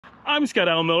I'm Scott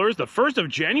Al Miller. It's the 1st of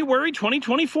January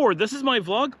 2024. This is my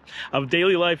vlog of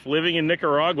daily life living in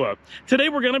Nicaragua. Today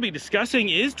we're going to be discussing,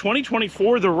 is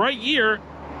 2024 the right year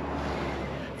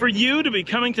for you to be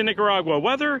coming to Nicaragua?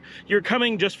 Whether you're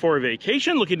coming just for a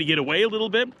vacation, looking to get away a little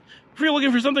bit, if you're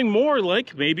looking for something more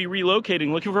like maybe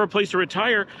relocating, looking for a place to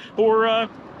retire, or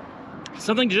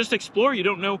something to just explore. You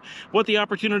don't know what the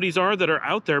opportunities are that are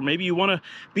out there. Maybe you want to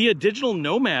be a digital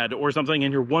nomad or something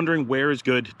and you're wondering where is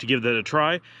good to give that a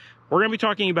try. We're going to be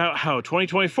talking about how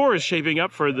 2024 is shaping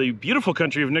up for the beautiful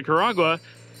country of Nicaragua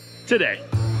today.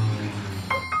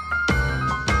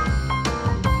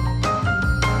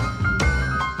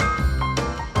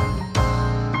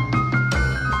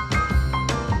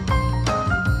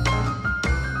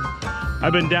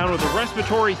 I've been down with a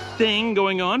respiratory thing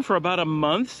going on for about a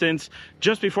month since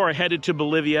just before I headed to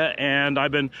Bolivia, and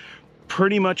I've been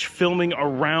pretty much filming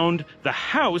around the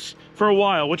house for a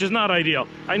while, which is not ideal.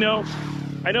 I know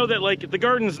that like the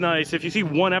garden's nice. If you see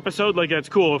one episode, like that's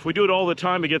cool. If we do it all the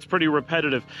time, it gets pretty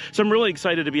repetitive. So I'm really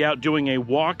excited to be out doing a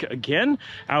walk again.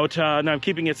 Now I'm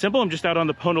keeping it simple. I'm just out on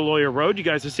the Ponaloya Road. You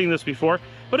guys have seen this before,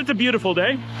 but it's a beautiful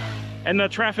day and the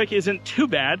traffic isn't too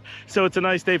bad. So it's a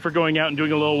nice day for going out and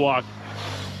doing a little walk.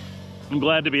 I'm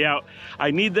glad to be out.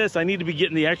 I need this. I need to be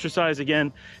getting the exercise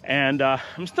again. And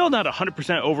I'm still not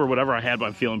 100% over whatever I had, but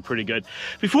I'm feeling pretty good.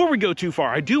 Before we go too far,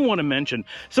 I do want to mention,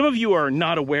 some of you are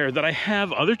not aware that I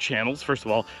have other channels. First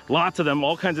of all, lots of them,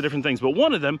 all kinds of different things. But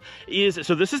one of them is,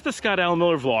 so this is the Scott Al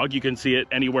Miller vlog. You can see it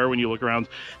anywhere when you look around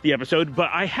the episode. But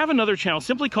I have another channel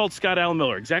simply called Scott Al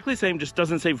Miller. Exactly the same, just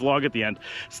doesn't say vlog at the end.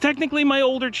 It's technically my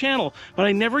older channel, but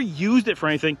I never used it for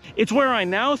anything. It's where I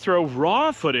now throw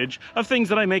raw footage of things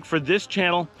that I make for this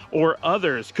channel or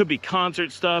others. Could be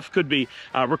concert stuff, could be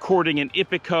recording in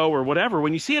Ipico or whatever.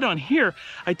 When you see it on here,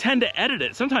 I tend to edit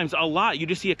it. Sometimes a lot. You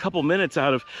just see a couple minutes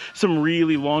out of some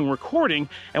really long recording.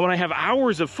 And when I have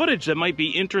hours of footage that might be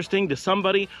interesting to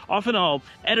somebody, often I'll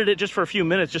edit it just for a few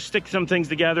minutes, just stick some things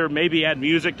together, maybe add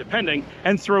music depending,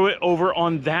 and throw it over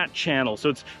on that channel. So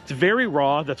it's very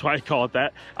raw. That's why I call it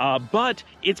that. But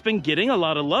it's been getting a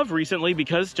lot of love recently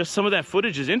because just some of that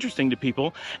footage is interesting to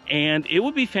people, and it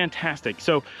would be fantastic.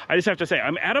 So I just have to say,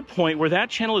 I'm at a point where that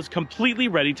channel is completely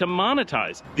ready to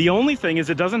monetize. The only thing is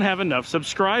it doesn't have enough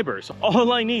subscribers.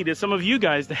 All I need is some of you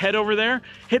guys to head over there,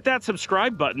 hit that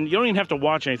subscribe button. You don't even have to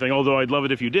watch anything, although I'd love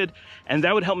it if you did. And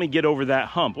that would help me get over that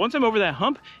hump. Once I'm over that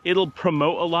hump, it'll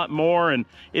promote a lot more, and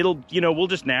it'll, we'll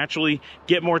just naturally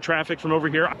get more traffic from over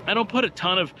here. I don't put a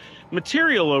ton of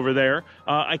material over there.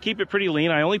 I keep it pretty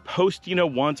lean. I only post,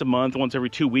 once a month, once every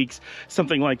 2 weeks,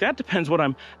 something like that. Depends what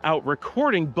I'm out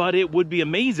recording, but it would be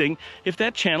amazing if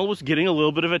that channel was getting a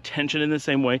little bit of attention in the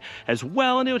same way as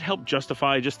well, and it would help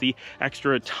justify just the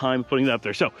extra time putting that up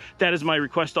there. So that is my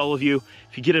request to all of you.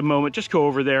 If you get a moment, just go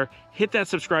over there, hit that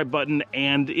subscribe button,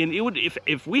 and it would,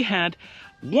 if we had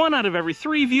 1 out of every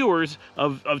 3 viewers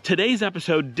of today's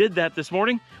episode did that this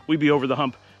morning, we'd be over the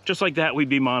hump. Just like that, we'd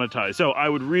be monetized. So I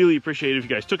would really appreciate it if you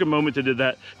guys took a moment to do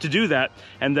that,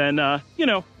 and then,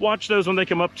 watch those when they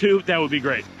come up too. That would be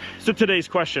great. So today's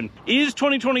question, is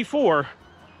 2024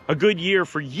 a good year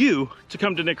for you to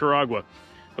come to Nicaragua?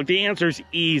 Look, the answer is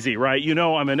easy, right?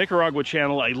 I'm a Nicaragua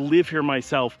channel. I live here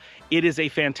myself. It is a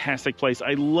fantastic place.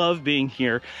 I love being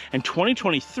here. And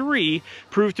 2023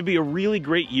 proved to be a really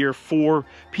great year for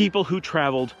people who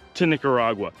traveled to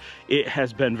Nicaragua. It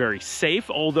has been very safe,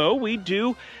 although we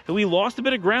lost a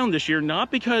bit of ground this year,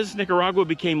 not because Nicaragua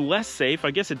became less safe.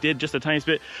 I guess it did just a tiny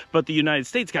bit, but the United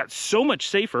States got so much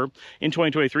safer in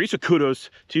 2023. So kudos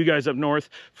to you guys up north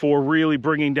for really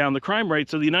bringing down the crime rate.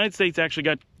 So the United States actually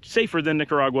got safer than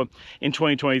Nicaragua in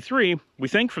 2023, we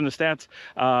think, from the stats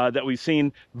that we've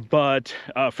seen. But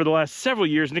for the last several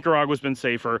years, Nicaragua's been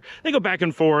safer. They go back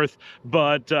and forth,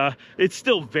 but it's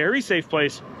still a very safe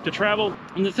place to travel.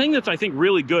 And the thing that's, I think,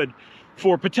 really good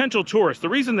for potential tourists, the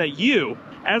reason that you,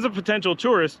 as a potential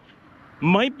tourist,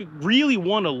 might really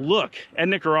want to look at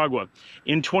Nicaragua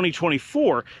in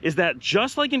 2024 is that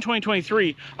just like in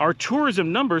 2023, our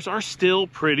tourism numbers are still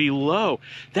pretty low.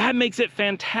 That makes it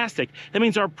fantastic. That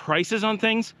means our prices on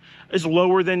things is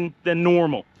lower than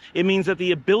normal. It means that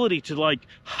the ability to like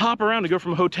hop around and go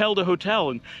from hotel to hotel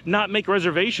and not make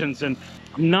reservations and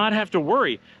not have to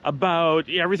worry about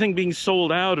everything being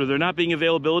sold out or there not being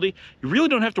availability. You really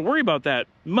don't have to worry about that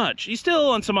much. You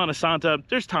still on Semana Santa,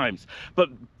 there's times, but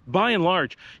by and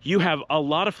large, you have a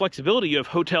lot of flexibility. You have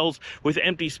hotels with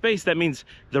empty space. That means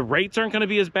the rates aren't going to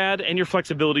be as bad and your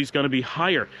flexibility is going to be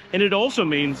higher. And it also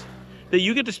means that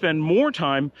you get to spend more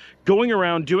time going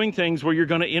around doing things where you're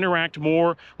going to interact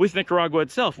more with Nicaragua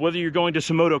itself. Whether you're going to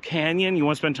Somoto Canyon, you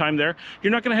want to spend time there,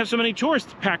 you're not going to have so many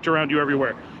tourists packed around you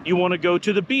everywhere. You want to go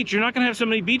to the beach, you're not going to have so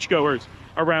many beachgoers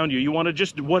around you. You want to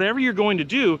just, whatever you're going to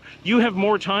do, you have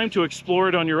more time to explore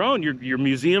it on your own. Your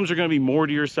museums are going to be more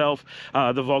to yourself.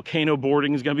 The volcano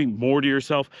boarding is going to be more to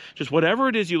yourself. Just whatever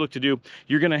it is you look to do,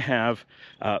 you're going to have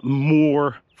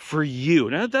more for you.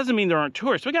 Now, that doesn't mean there aren't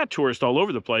tourists. We got tourists all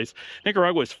over the place.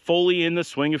 Nicaragua is fully in the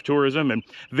swing of tourism and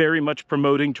very much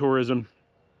promoting tourism.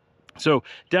 So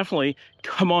definitely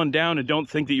come on down and don't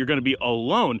think that you're going to be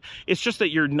alone. It's just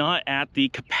that you're not at the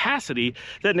capacity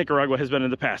that Nicaragua has been in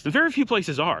the past. And very few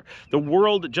places are. The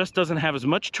world just doesn't have as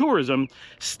much tourism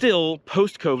still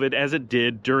post-COVID as it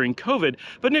did during COVID.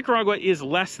 But Nicaragua is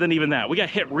less than even that. We got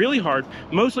hit really hard,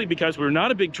 mostly because we were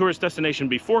not a big tourist destination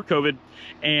before COVID.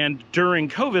 And during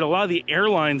COVID, a lot of the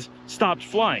airlines stopped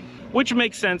flying, which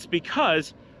makes sense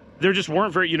because there just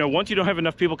weren't very, once you don't have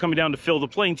enough people coming down to fill the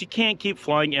planes, you can't keep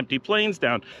flying empty planes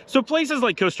down. So places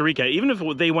like Costa Rica, even if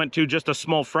they went to just a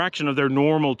small fraction of their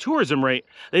normal tourism rate,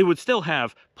 they would still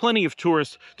have plenty of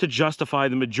tourists to justify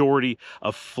the majority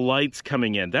of flights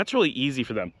coming in. That's really easy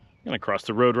for them. I'm gonna cross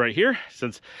the road right here,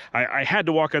 since I had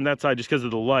to walk on that side just because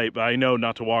of the light, but I know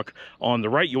not to walk on the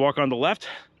right. You walk on the left.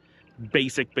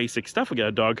 Basic stuff. We got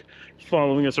a dog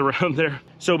following us around there.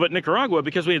 So, but Nicaragua,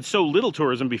 because we had so little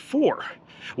tourism before,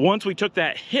 once we took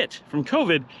that hit from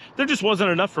COVID, there just wasn't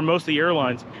enough for most of the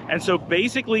airlines. And so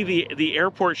basically the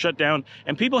airport shut down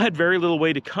and people had very little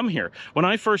way to come here. When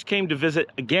I first came to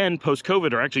visit again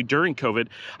post-COVID, or actually during COVID,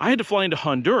 I had to fly into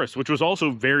Honduras, which was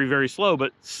also very, very slow,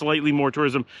 but slightly more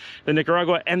tourism than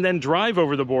Nicaragua, and then drive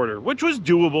over the border, which was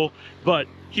doable, but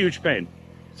huge pain.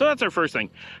 So that's our first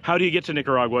thing. How do you get to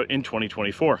Nicaragua in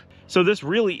 2024? So this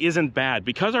really isn't bad.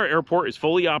 Because our airport is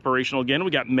fully operational again,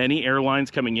 we got many airlines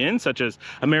coming in, such as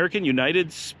American,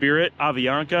 United, Spirit,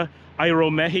 Avianca,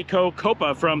 Aeromexico,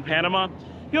 Copa from Panama.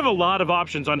 You have a lot of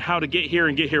options on how to get here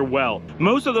and get here well.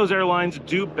 Most of those airlines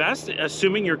do best,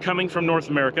 assuming you're coming from North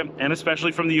America, and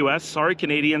especially from the US. Sorry,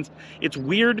 Canadians. It's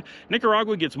weird.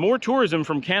 Nicaragua gets more tourism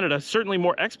from Canada, certainly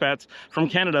more expats from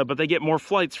Canada, but they get more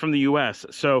flights from the US.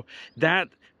 So that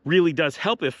really does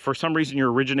help. If for some reason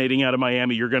you're originating out of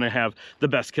Miami, you're going to have the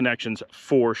best connections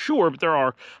for sure, but there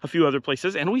are a few other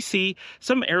places, and we see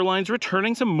some airlines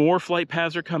returning. Some more flight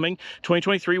paths are coming.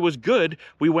 2023 was good.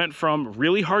 We went from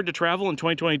really hard to travel in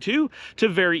 2022 to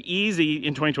very easy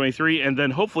in 2023, and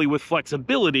then hopefully with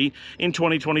flexibility in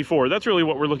 2024. That's really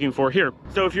what we're looking for here.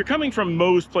 So if you're coming from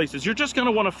most places, you're just going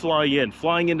to want to fly in.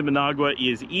 Flying into Managua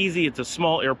is easy. It's a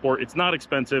small airport. It's not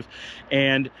expensive,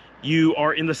 and you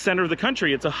are in the center of the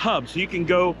country. It's a hub, so you can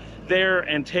go there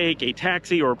and take a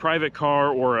taxi or a private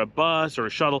car or a bus or a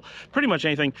shuttle, pretty much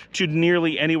anything, to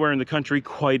nearly anywhere in the country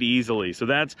quite easily. So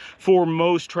that's, for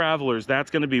most travelers, that's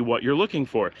going to be what you're looking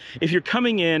for. If you're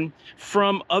coming in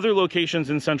from other locations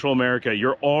in Central America,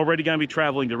 you're already going to be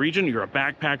traveling the region, you're a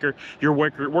backpacker, you're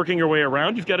working your way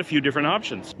around, you've got a few different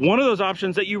options. One of those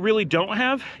options that you really don't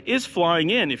have is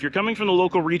flying in. If you're coming from the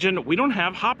local region, we don't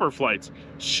have hopper flights.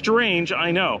 Strange,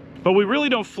 I know. But we really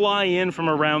don't fly in from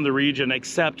around the region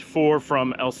except for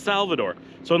from El Salvador.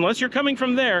 So unless you're coming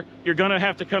from there, you're gonna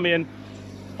have to come in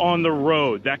on the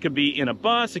road. That could be in a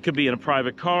bus, it could be in a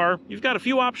private car. You've got a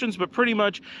few options, but pretty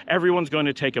much everyone's going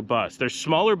to take a bus. There's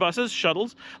smaller buses,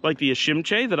 shuttles, like the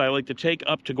Ashimche that I like to take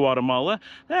up to Guatemala.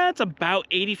 That's about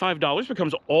 $85, but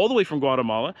comes all the way from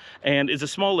Guatemala and is a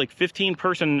small, like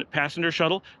 15-person passenger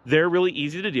shuttle. They're really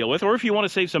easy to deal with. Or if you want to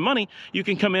save some money, you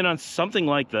can come in on something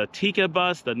like the Tika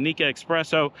bus, the Nika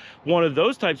Expresso, one of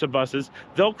those types of buses.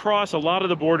 They'll cross a lot of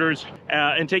the borders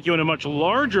and take you in a much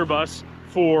larger bus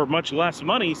for much less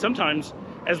money, sometimes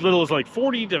as little as like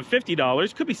 $40 to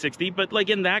 $50, could be $60, but like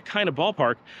in that kind of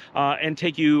ballpark, and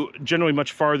take you generally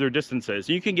much farther distances.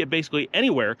 You can get basically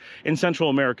anywhere in Central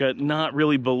America, not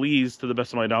really Belize, to the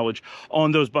best of my knowledge,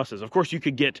 on those buses. Of course, you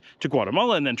could get to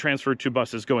Guatemala and then transfer to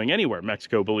buses going anywhere,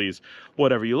 Mexico, Belize,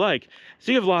 whatever you like.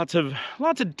 So you have lots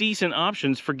of decent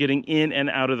options for getting in and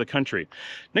out of the country.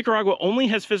 Nicaragua only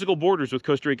has physical borders with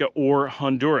Costa Rica or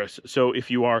Honduras. So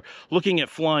if you are looking at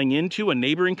flying into a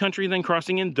neighboring country and then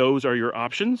crossing in, those are your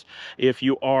options. If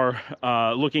you are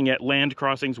looking at land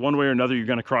crossings one way or another, you're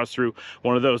going to cross through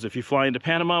one of those. If you fly into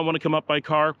Panama and want to come up by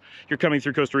car, you're coming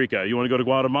through Costa Rica. You want to go to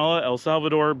Guatemala, El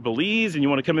Salvador, Belize, and you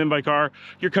want to come in by car,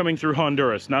 you're coming through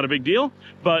Honduras. Not a big deal,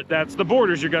 but that's the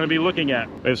borders you're going to be looking at.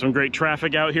 We have some great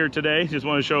traffic out here today. Just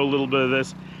want to show a little bit of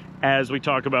this as we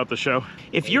talk about the show.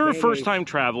 If you're a first-time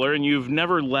traveler and you've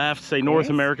never left, say, North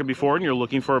America before, and you're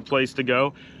looking for a place to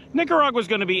go, Nicaragua is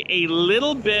going to be a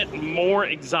little bit more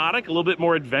exotic, a little bit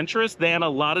more adventurous than a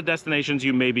lot of destinations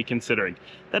you may be considering.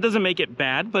 That doesn't make it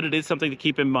bad, but it is something to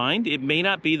keep in mind. It may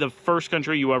not be the first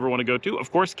country you ever want to go to.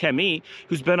 Of course, Kemi,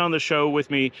 who's been on the show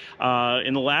with me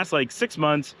in the last like 6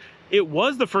 months, it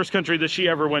was the first country that she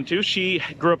ever went to. She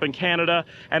grew up in Canada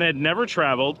and had never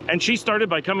traveled, and she started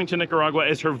by coming to Nicaragua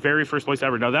as her very first place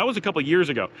ever. Now, that was a couple years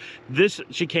ago.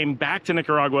 She came back to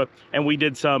Nicaragua, and we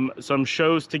did some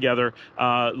shows together,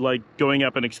 like going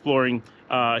up and exploring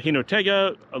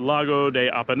Jinotega, Lago de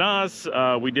Apenas.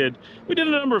 We did a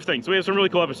number of things. We have some really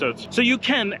cool episodes. So you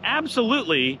can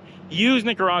absolutely use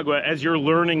Nicaragua as your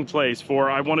learning place for,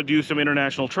 I want to do some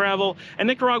international travel. And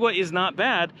Nicaragua is not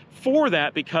bad for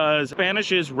that because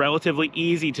Spanish is relatively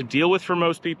easy to deal with for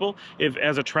most people. If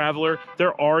as a traveler,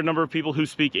 there are a number of people who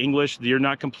speak English. You're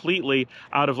not completely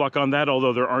out of luck on that,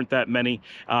 although there aren't that many.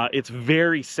 It's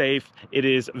very safe. It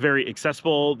is very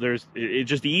accessible. It's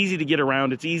just easy to get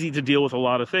around. It's easy to deal with a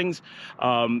lot of things.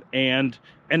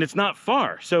 And it's not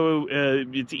far, so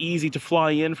it's easy to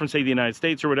fly in from, say, the United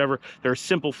States or whatever. There are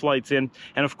simple flights in.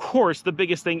 And of course, the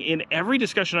biggest thing in every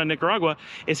discussion on Nicaragua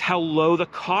is how low the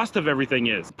cost of everything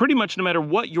is. Pretty much no matter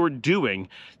what you're doing,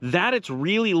 that it's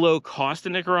really low cost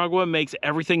in Nicaragua makes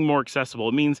everything more accessible.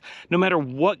 It means no matter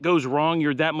what goes wrong,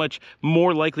 you're that much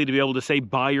more likely to be able to, say,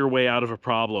 buy your way out of a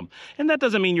problem. And that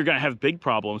doesn't mean you're gonna have big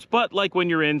problems, but like when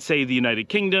you're in, say, the United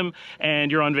Kingdom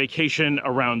and you're on vacation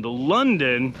around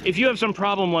London, if you have some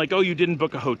problem like, oh, you didn't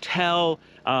book a hotel,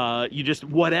 you just,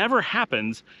 whatever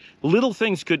happens, little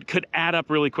things could add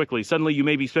up really quickly. Suddenly you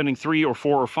may be spending $300 or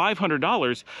 $400 or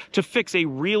 $500 to fix a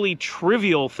really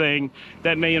trivial thing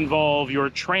that may involve your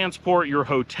transport, your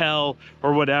hotel,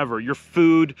 or whatever. Your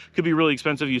food could be really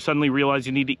expensive. You suddenly realize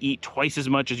you need to eat twice as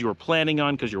much as you were planning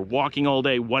on because you're walking all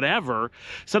day, whatever.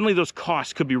 Suddenly those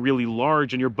costs could be really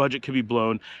large and your budget could be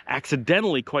blown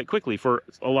accidentally quite quickly for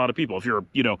a lot of people. If you're,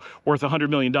 worth $100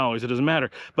 million, it doesn't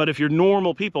matter. But if you're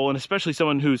normal people, and especially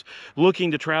someone who's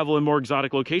looking to travel in more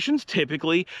exotic locations,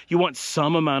 typically you want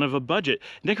some amount of a budget.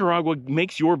 Nicaragua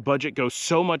makes your budget go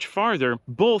so much farther,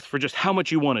 both for just how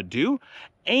much you want to do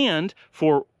and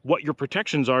for what your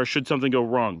protections are should something go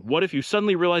wrong. What if you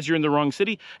suddenly realize you're in the wrong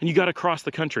city and you got to cross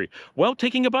the country? Well,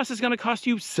 taking a bus is going to cost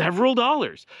you several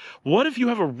dollars. What if you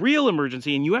have a real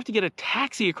emergency and you have to get a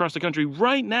taxi across the country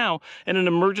right now and an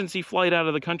emergency flight out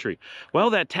of the country?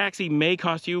 Well, that taxi may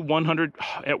cost you $100,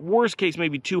 at worst case,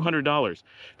 maybe $200.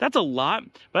 That's a lot,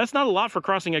 but that's not a lot for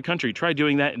crossing a country. Try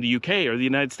doing that in the UK or the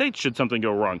United States should something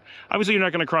go wrong. Obviously, you're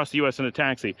not going to cross the US in a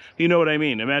taxi. You know what I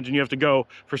mean? Imagine you have to go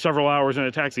for several hours in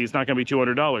a taxi. It's not going to be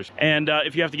 $200. And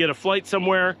if you have to get a flight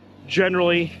somewhere,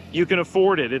 generally you can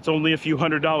afford it. It's only a few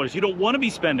 $100s. You don't want to be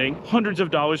spending hundreds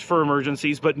of dollars for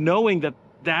emergencies, but knowing that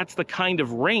that's the kind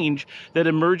of range that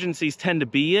emergencies tend to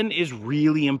be in is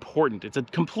really important. It's a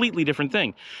completely different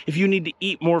thing. If you need to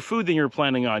eat more food than you're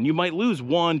planning on, you might lose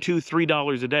 $1, $2,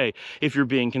 $3 a day if you're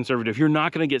being conservative. You're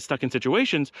not going to get stuck in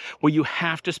situations where you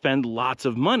have to spend lots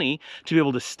of money to be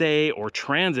able to stay or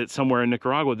transit somewhere in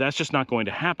Nicaragua. That's just not going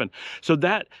to happen. So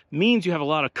that means you have a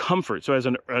lot of comfort. So as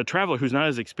a traveler who's not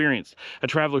as experienced, a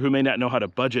traveler who may not know how to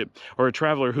budget, or a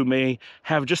traveler who may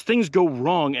have just things go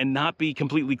wrong and not be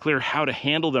completely clear how to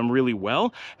handle them really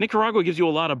well, Nicaragua gives you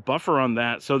a lot of buffer on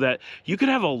that so that you could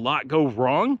have a lot go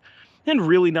wrong and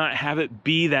really not have it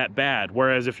be that bad.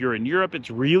 Whereas if you're in Europe, it's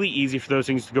really easy for those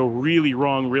things to go really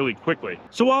wrong really quickly.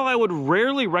 So while I would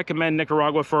rarely recommend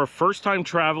Nicaragua for a first-time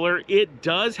traveler, it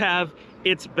does have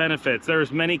its benefits.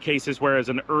 There's many cases where as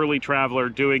an early traveler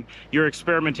doing your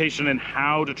experimentation in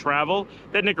how to travel,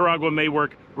 that Nicaragua may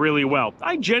work really well.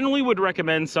 I generally would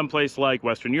recommend someplace like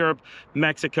Western Europe,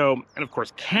 Mexico, and of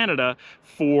course Canada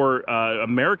for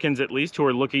Americans at least who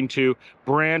are looking to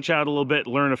branch out a little bit,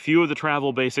 learn a few of the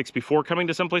travel basics before coming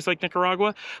to someplace like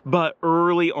Nicaragua. But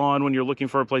early on, when you're looking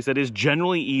for a place that is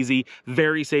generally easy,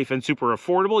 very safe, and super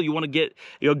affordable, you want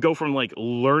to go from like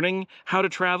learning how to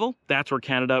travel. That's where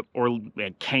Canada or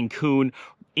Cancun,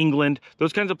 England,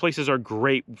 those kinds of places are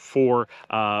great for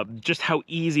just how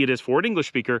easy it is for an English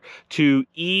speaker to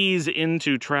ease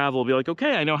into travel. Be like,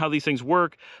 okay, I know how these things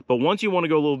work, but once you want to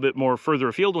go a little bit more further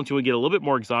afield, once you want to get a little bit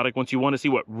more exotic, once you want to see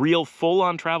what real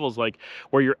full-on travel is like,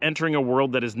 where you're entering a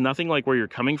world that is nothing like where you're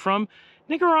coming from,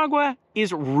 Nicaragua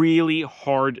is really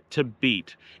hard to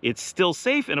beat. It's still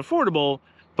safe and affordable,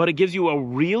 but it gives you a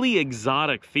really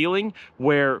exotic feeling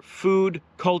where food,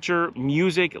 culture,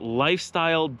 music,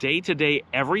 lifestyle, day-to-day,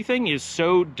 everything is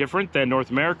so different than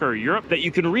North America or Europe that you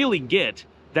can really get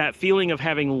that feeling of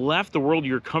having left the world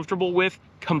you're comfortable with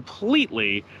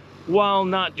completely while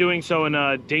not doing so in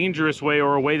a dangerous way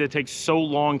or a way that takes so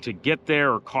long to get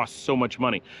there or costs so much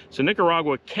money. So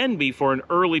Nicaragua can be, for an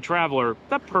early traveler,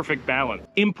 the perfect balance.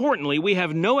 Importantly, we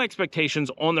have no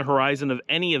expectations on the horizon of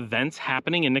any events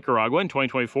happening in Nicaragua in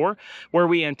 2024 where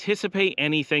we anticipate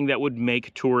anything that would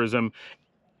make tourism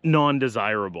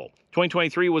non-desirable.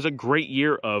 2023 was a great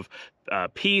year of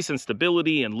peace and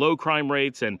stability and low crime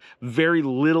rates and very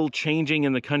little changing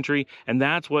in the country, and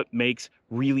that's what makes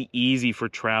really easy for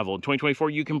travel. In 2024,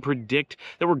 you can predict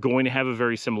that we're going to have a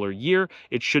very similar year.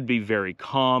 It should be very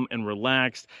calm and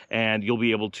relaxed, and you'll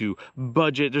be able to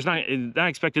budget. There's not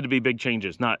expected to be big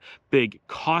changes, not big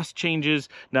cost changes,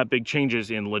 not big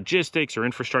changes in logistics or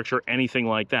infrastructure, anything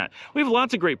like that. We have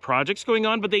lots of great projects going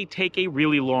on, but they take a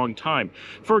really long time.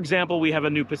 For example, we have a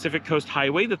new Pacific Coast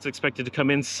Highway that's expected to come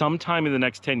in sometime in the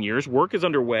next 10 years. Work is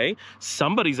underway.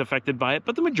 Somebody's affected by it,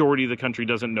 but the majority of the country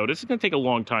doesn't notice. It's going to take a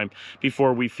long time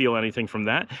before we feel anything from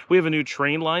that. We have a new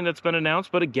train line that's been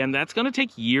announced, but again, that's going to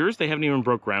take years. They haven't even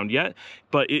broke ground yet,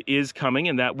 but it is coming,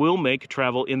 and that will make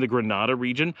travel in the Granada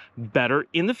region better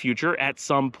in the future at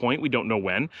some point. We don't know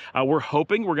when. We're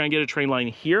hoping we're going to get a train line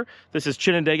here. This is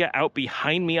Chinandega out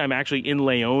behind me. I'm actually in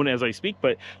Leon as I speak,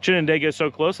 but Chinandega is so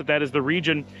close that is the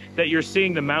region that you're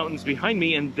seeing the mountains behind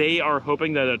me, and they are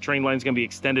hoping that a train line is going to be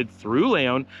extended through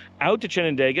Leon out to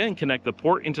Chinandega and connect the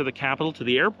port into the capital to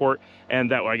the airport.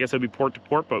 And that, I guess it'd be port to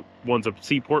port, but one's a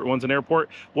seaport, one's an airport.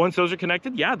 Once those are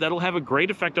connected, yeah, that'll have a great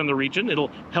effect on the region.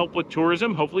 It'll help with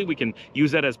tourism. Hopefully we can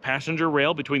use that as passenger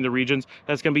rail between the regions.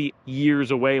 That's going to be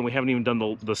years away, and we haven't even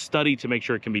done the study to make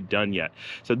sure it can be done yet.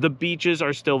 So the beaches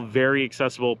are still very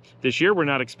accessible this year. We're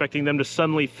not expecting them to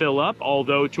suddenly fill up,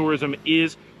 although tourism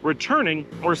is returning.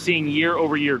 We're seeing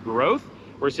year-over-year growth.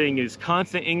 We're seeing is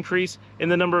constant increase in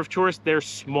the number of tourists. They're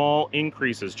small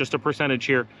increases, just a percentage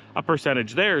here, a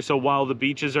percentage there. So while the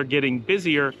beaches are getting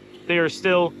busier, they are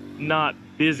still not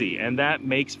busy. And that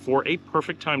makes for a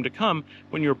perfect time to come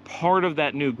when you're part of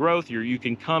that new growth. You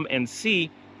can come and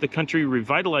see the country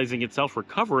revitalizing itself,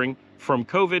 recovering from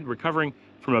COVID, recovering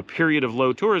from a period of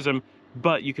low tourism,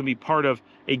 but you can be part of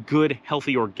a good,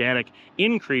 healthy, organic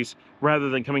increase rather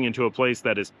than coming into a place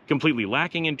that is completely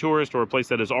lacking in tourists or a place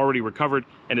that is already recovered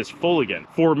and is full again.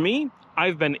 For me,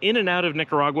 I've been in and out of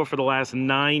Nicaragua for the last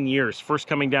 9 years, first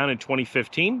coming down in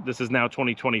 2015. This is now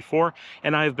 2024,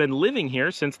 and I've been living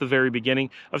here since the very beginning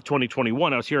of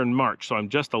 2021. I was here in March, so I'm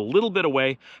just a little bit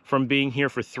away from being here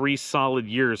for 3 solid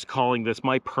years, calling this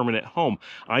my permanent home.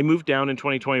 I moved down in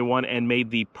 2021 and made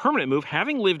the permanent move,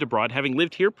 having lived abroad, having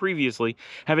lived here previously,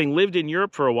 having lived in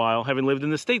Europe for a while, having lived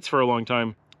in the States for a long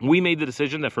time. We made the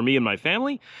decision that for me and my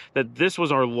family, that this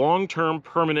was our long-term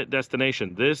permanent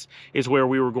destination. This is where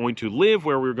we were going to live,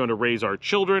 where we were going to raise our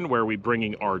children, where we're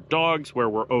bringing our dogs, where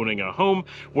we're owning a home,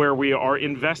 where we are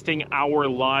investing our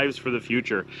lives for the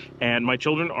future. And my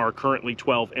children are currently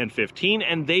 12 and 15,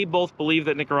 and they both believe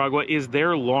that Nicaragua is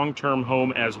their long-term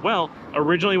home as well.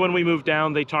 Originally, when we moved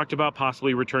down, they talked about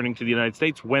possibly returning to the United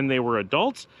States when they were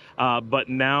adults, but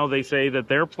now they say that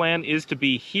their plan is to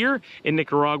be here in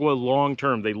Nicaragua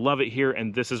long-term. They love it here,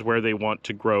 and this is where they want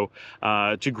to grow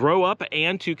up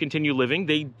and to continue living.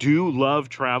 They do love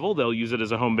travel. They'll use it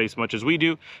as a home base much as we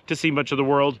do to see much of the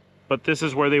world, but this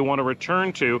is where they want to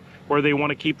return to, where they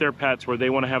want to keep their pets, where they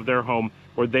want to have their home,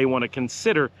 where they want to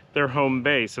consider their home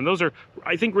base. And those are,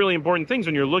 I think, really important things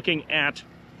when you're looking at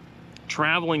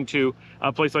traveling to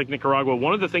a place like Nicaragua.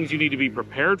 One of the things you need to be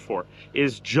prepared for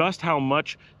is just how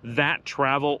much that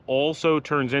travel also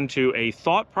turns into a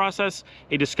thought process,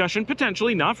 a discussion,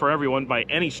 potentially not for everyone by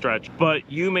any stretch, but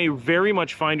you may very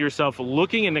much find yourself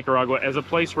looking at Nicaragua as a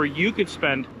place where you could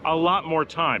spend a lot more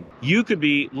time. You could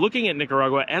be looking at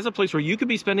Nicaragua as a place where you could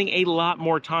be spending a lot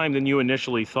more time than you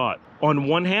initially thought. On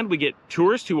one hand, we get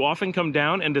tourists who often come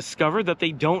down and discover that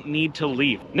they don't need to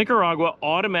leave. Nicaragua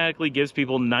automatically gives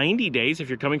people 90 days if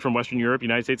you're coming from Western Europe,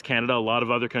 United States, Canada, a lot of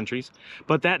other countries,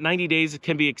 but that 90 days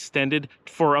can be extended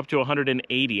for up to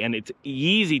 180, and it's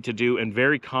easy to do and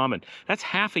very common. That's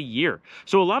half a year.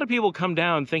 So a lot of people come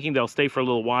down thinking they'll stay for a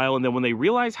little while, and then when they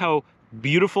realize how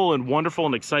beautiful and wonderful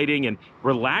and exciting and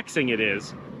relaxing it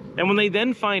is, and when they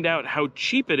then find out how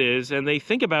cheap it is, and they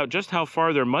think about just how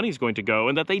far their money's going to go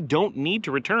and that they don't need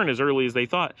to return as early as they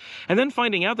thought, and then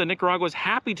finding out that Nicaragua is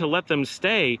happy to let them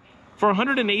stay for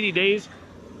 180 days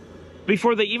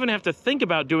before they even have to think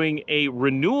about doing a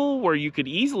renewal where you could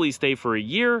easily stay for a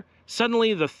year,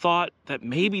 suddenly the thought that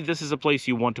maybe this is a place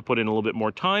you want to put in a little bit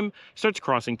more time starts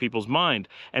crossing people's mind.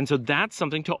 And so that's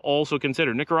something to also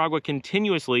consider. Nicaragua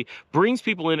continuously brings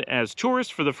people in as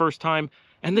tourists for the first time,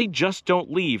 and they just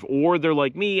don't leave. Or they're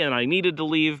like me and I needed to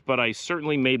leave, but I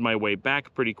certainly made my way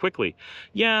back pretty quickly.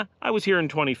 Yeah, I was here in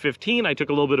 2015. I took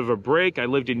a little bit of a break. I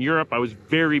lived in Europe. I was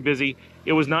very busy.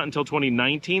 It was not until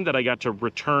 2019 that I got to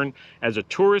return as a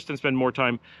tourist and spend more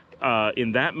time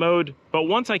in that mode. But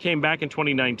once I came back in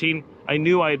 2019, I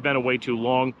knew I had been away too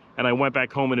long, and I went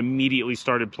back home and immediately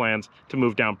started plans to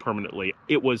move down permanently.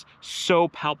 It was so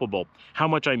palpable how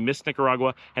much I missed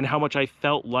Nicaragua and how much I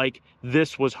felt like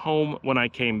this was home when I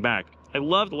came back. I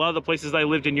loved a lot of the places I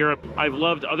lived in Europe. I've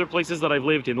loved other places that I've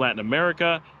lived in Latin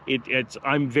America.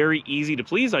 I'm very easy to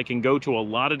please. I can go to a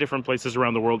lot of different places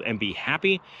around the world and be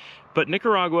happy. But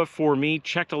Nicaragua, for me,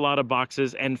 checked a lot of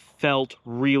boxes and felt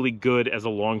really good as a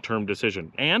long-term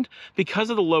decision. And because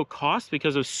of the low cost,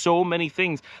 because of so many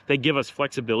things that give us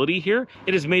flexibility here,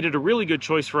 it has made it a really good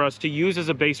choice for us to use as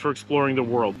a base for exploring the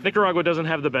world. Nicaragua doesn't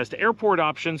have the best airport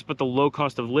options, but the low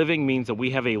cost of living means that we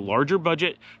have a larger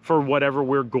budget for whatever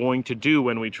we're going to do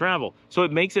when we travel. So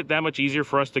it makes it that much easier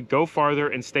for us to go farther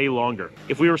and stay longer.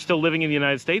 If we were still living in the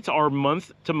United States, our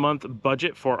month-to-month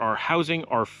budget for our housing,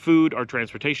 our food, our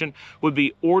transportation would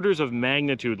be orders of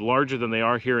magnitude larger than they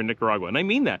are here in Nicaragua. And I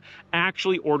mean that,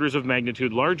 actually orders of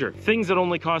magnitude larger. Things that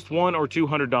only cost $100 or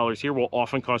 $200 here will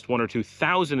often cost $1,000 or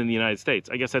 $2,000 in the United States.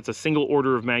 I guess that's a single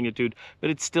order of magnitude, but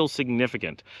it's still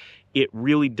significant. It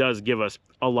really does give us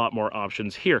a lot more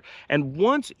options here. And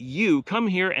once you come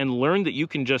here and learn that you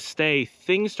can just stay,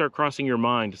 things start crossing your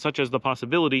mind, such as the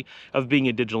possibility of being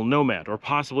a digital nomad, or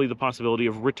possibly the possibility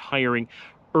of retiring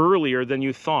earlier than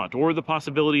you thought, or the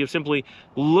possibility of simply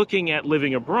looking at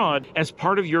living abroad as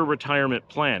part of your retirement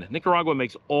plan. Nicaragua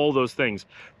makes all those things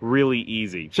really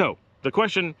easy. So the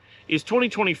question is,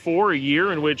 2024 a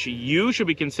year in which you should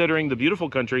be considering the beautiful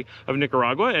country of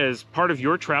Nicaragua as part of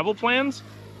your travel plans?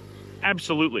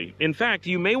 Absolutely. In fact,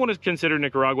 you may want to consider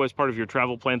Nicaragua as part of your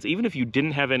travel plans, even if you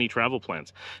didn't have any travel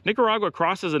plans. Nicaragua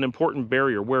crosses an important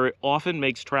barrier where it often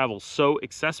makes travel so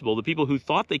accessible that people who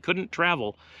thought they couldn't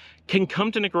travel can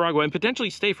come to Nicaragua and potentially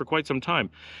stay for quite some time.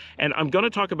 And I'm going to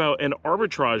talk about an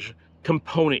arbitrage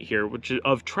component here,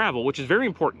 of travel, which is very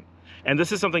important. And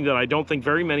this is something that I don't think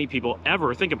very many people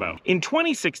ever think about. In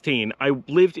 2016, I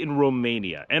lived in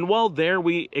Romania, and while there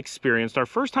we experienced our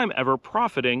first time ever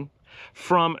profiting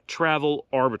from travel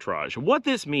arbitrage. What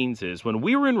this means is, when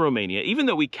we were in Romania, even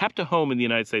though we kept a home in the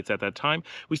United States at that time,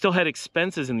 we still had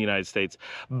expenses in the United States.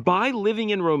 By living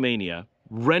in Romania,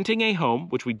 renting a home,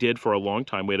 which we did for a long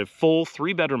time. We had a full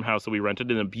 3-bedroom house that we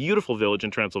rented in a beautiful village in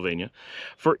Transylvania.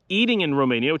 For eating in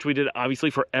Romania, which we did obviously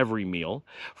for every meal.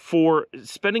 For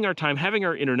spending our time, having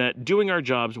our internet, doing our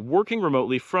jobs, working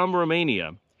remotely from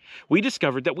Romania, we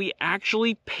discovered that we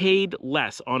actually paid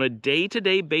less on a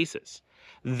day-to-day basis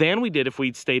than we did if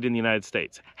we'd stayed in the United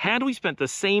States. Had we spent the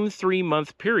same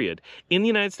 3-month period in the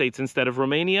United States instead of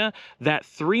Romania, that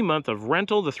 3-month of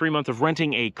rental, the 3-month of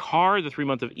renting a car, the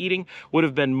 3-month of eating would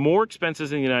have been more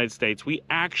expenses in the United States. We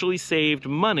actually saved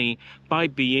money by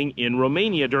being in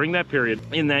Romania during that period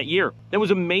in that year. It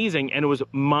was amazing, and it was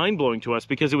mind-blowing to us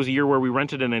because it was a year where we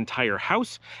rented an entire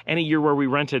house and a year where we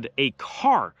rented a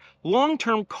car.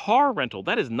 Long-term car rental,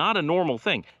 that is not a normal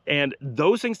thing. And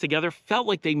those things together felt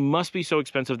like they must be so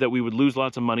expensive that we would lose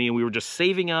lots of money, and we were just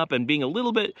saving up and being a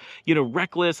little bit,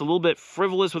 reckless, a little bit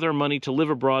frivolous with our money to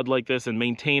live abroad like this and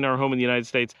maintain our home in the United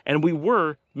States. And we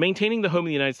were. Maintaining the home in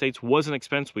the United States was an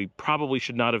expense we probably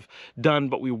should not have done,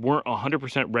 but we weren't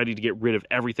 100% ready to get rid of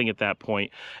everything at that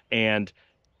point. And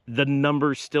the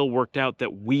numbers still worked out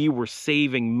that we were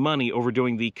saving money over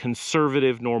doing the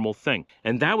conservative normal thing.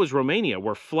 And that was Romania,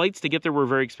 where flights to get there were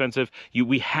very expensive.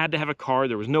 We had to have a car.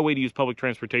 There was no way to use public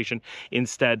transportation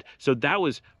instead. So that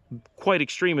was quite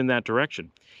extreme in that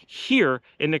direction. Here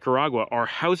in Nicaragua, our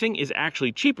housing is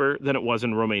actually cheaper than it was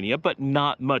in Romania, but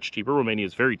not much cheaper. Romania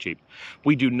is very cheap.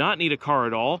 We do not need a car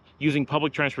at all. Using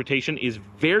public transportation is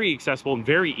very accessible and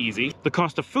very easy. The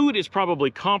cost of food is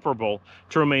probably comparable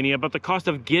to Romania, but the cost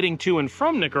of getting to and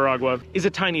from Nicaragua is a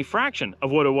tiny fraction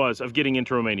of what it was of getting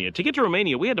into Romania. To get to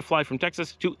Romania, we had to fly from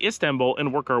Texas to Istanbul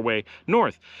and work our way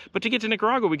north. But to get to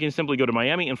Nicaragua, we can simply go to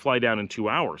Miami and fly down in 2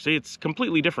 hours. It's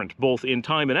completely different, both in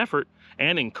time and effort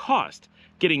and in cost.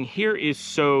 Getting here is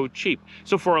so cheap.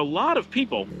 So for a lot of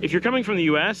people, if you're coming from the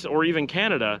US or even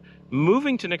Canada,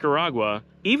 moving to Nicaragua,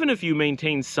 even if you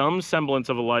maintain some semblance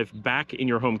of a life back in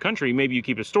your home country, maybe you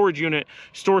keep a storage unit,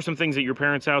 store some things at your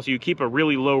parents' house, you keep a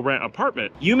really low rent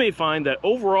apartment, you may find that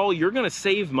overall you're gonna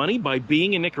save money by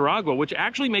being in Nicaragua, which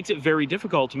actually makes it very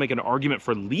difficult to make an argument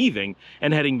for leaving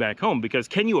and heading back home, because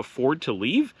can you afford to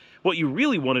leave? What you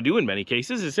really wanna do in many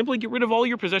cases is simply get rid of all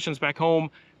your possessions back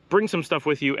home, bring some stuff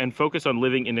with you and focus on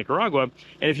living in Nicaragua.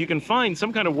 And if you can find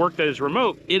some kind of work that is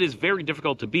remote, it is very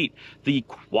difficult to beat. The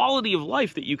quality of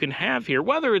life that you can have here,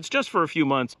 whether it's just for a few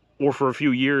months or for a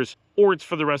few years, or it's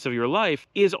for the rest of your life,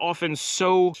 is often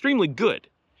so extremely good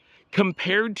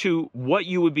compared to what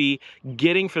you would be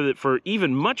getting for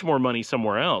even much more money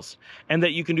somewhere else, and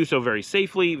that you can do so very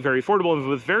safely, very affordable, and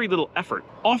with very little effort.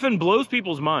 Often blows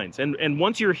people's minds, and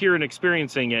once you're here and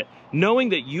experiencing it, knowing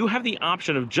that you have the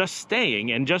option of just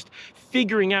staying and just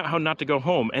figuring out how not to go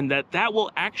home, and that will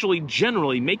actually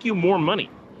generally make you more money,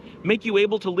 make you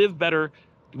able to live better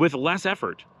with less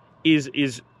effort,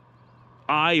 is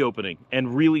eye-opening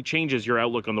and really changes your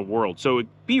outlook on the world. So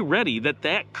be ready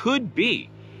that could be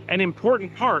an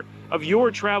important part of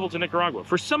your travel to Nicaragua.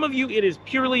 For some of you, it is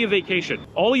purely a vacation.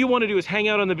 All you want to do is hang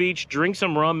out on the beach, drink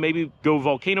some rum, maybe go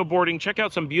volcano boarding, check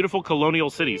out some beautiful colonial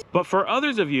cities. But for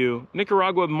others of you,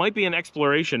 Nicaragua might be an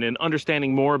exploration in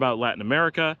understanding more about Latin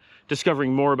America,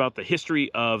 discovering more about the history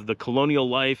of the colonial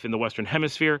life in the Western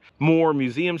Hemisphere, more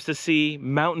museums to see,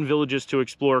 mountain villages to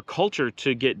explore, culture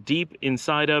to get deep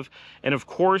inside of, and of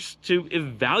course, to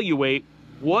evaluate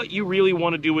what you really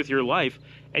want to do with your life.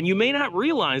 And you may not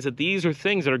realize that these are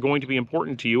things that are going to be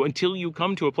important to you until you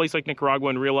come to a place like Nicaragua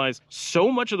and realize so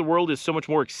much of the world is so much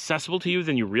more accessible to you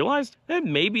than you realized.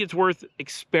 And maybe it's worth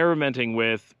experimenting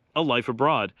with a life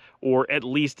abroad, or at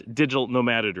least digital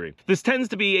nomadry. This tends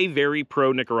to be a very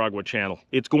pro-Nicaragua channel.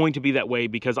 It's going to be that way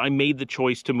because I made the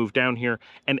choice to move down here,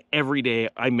 and every day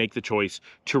I make the choice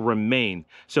to remain.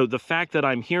 So the fact that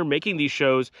I'm here making these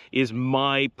shows is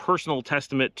my personal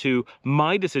testament to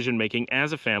my decision-making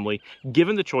as a family,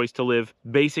 given the choice to live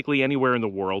basically anywhere in the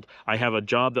world. I have a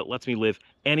job that lets me live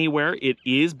anywhere. It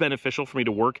is beneficial for me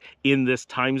to work in this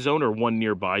time zone or one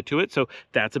nearby to it, so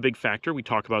that's a big factor. We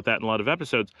talk about that in a lot of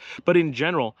episodes. But in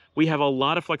general, we have a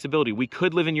lot of flexibility. We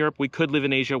could live in Europe, we could live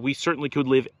in Asia, we certainly could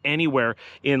live anywhere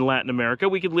in Latin America,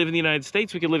 we could live in the United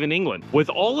States, we could live in England. With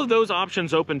all of those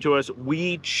options open to us,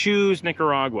 we choose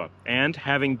Nicaragua. And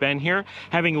having been here,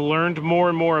 having learned more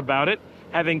and more about it,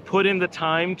 having put in the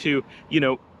time to,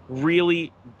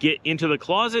 really get into the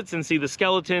closets and see the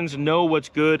skeletons, know what's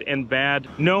good and bad,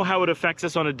 know how it affects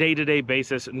us on a day-to-day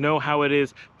basis, know how it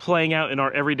is playing out in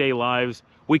our everyday lives,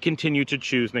 we continue to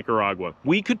choose Nicaragua.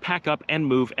 We could pack up and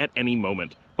move at any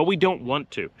moment, but we don't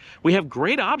want to. We have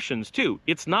great options too.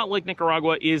 It's not like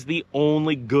Nicaragua is the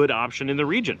only good option in the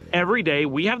region. Every day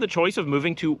we have the choice of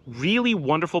moving to really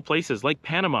wonderful places like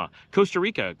Panama, Costa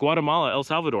Rica, Guatemala, El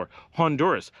Salvador,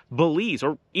 Honduras, Belize,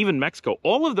 or even Mexico.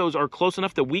 All of those are close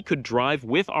enough that we could drive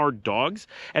with our dogs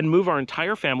and move our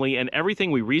entire family and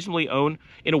everything we reasonably own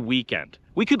in a weekend.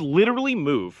 We could literally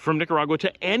move from Nicaragua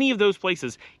to any of those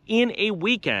places in a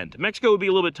weekend. Mexico would be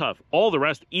a little bit tough. All the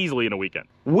rest easily in a weekend.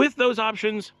 With those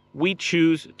options, we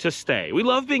choose to stay. We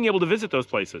love being able to visit those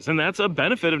places, and that's a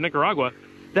benefit of Nicaragua,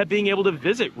 that being able to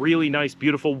visit really nice,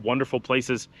 beautiful, wonderful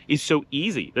places is so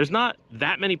easy. There's not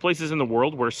that many places in the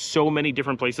world where so many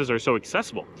different places are so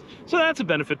accessible. So that's a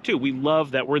benefit too. We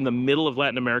love that we're in the middle of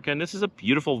Latin America, and this is a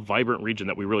beautiful, vibrant region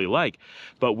that we really like,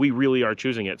 but we really are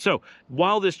choosing it. So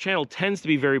while this channel tends to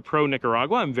be very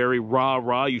pro-Nicaragua, I'm very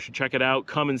rah-rah, you should check it out,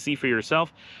 come and see for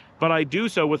yourself. But I do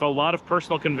so with a lot of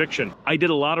personal conviction. I did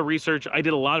a lot of research. I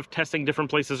did a lot of testing different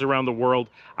places around the world.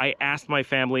 I asked my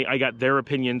family. I got their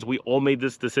opinions. We all made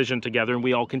this decision together, and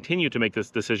we all continue to make this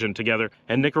decision together.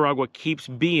 And Nicaragua keeps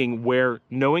being where,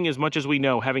 knowing as much as we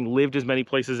know, having lived as many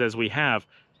places as we have,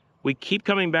 we keep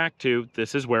coming back to,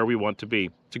 this is where we want to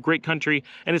be. It's a great country,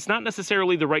 and it's not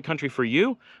necessarily the right country for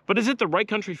you, but is it the right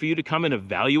country for you to come and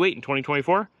evaluate in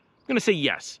 2024? I'm going to say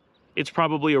yes. It's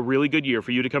probably a really good year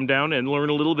for you to come down and learn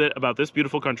a little bit about this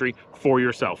beautiful country for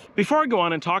yourself. Before I go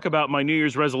on and talk about my New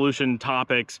Year's resolution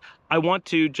topics, I want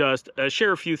to just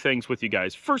share a few things with you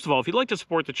guys. First of all, if you'd like to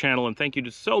support the channel, and thank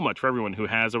you so much for everyone who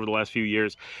has over the last few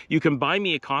years, you can buy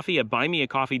me a coffee at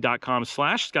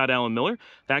buymeacoffee.com/ScottAllenMiller.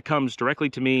 That comes directly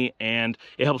to me, and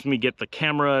it helps me get the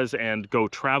cameras and go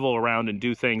travel around and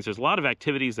do things. There's a lot of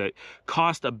activities that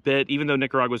cost a bit. Even though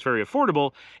Nicaragua is very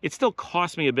affordable, it still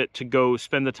costs me a bit to go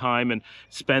spend the time and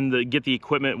get the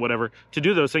equipment, whatever, to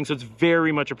do those things. So it's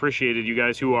very much appreciated, you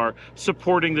guys who are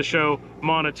supporting the show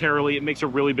monetarily. It makes a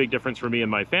really big difference for me and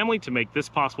my family to make this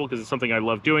possible, because it's something I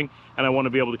love doing and I want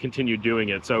to be able to continue doing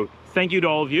it. So thank you to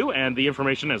all of you, and the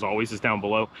information, as always, is down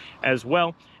below as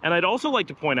well. And I'd also like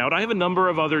to point out, I have a number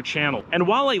of other channels, and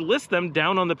while I list them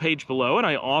down on the page below, and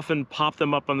I often pop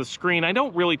them up on the screen, I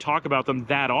don't really talk about them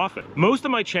that often. Most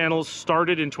of my channels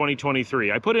started in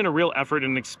 2023. I put in a real effort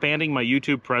in expanding my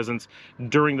YouTube presence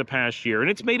during the past year,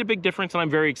 and it's made a big difference, and I'm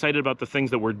very excited about the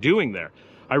things that we're doing there.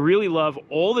 I really love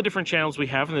all the different channels we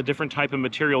have and the different type of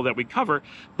material that we cover,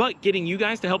 but getting you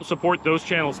guys to help support those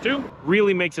channels too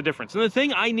really makes a difference. And the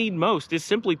thing I need most is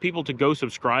simply people to go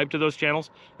subscribe to those channels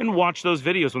and watch those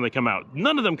videos when they come out.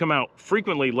 None of them come out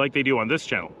frequently like they do on this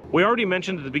channel. We already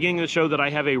mentioned at the beginning of the show that I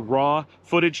have a raw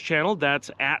footage channel.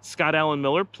 That's at Scott Allen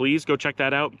Miller. Please go check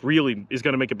that out. Really is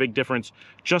going to make a big difference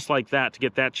just like that to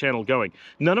get that channel going.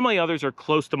 None of my others are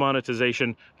close to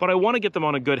monetization, but I want to get them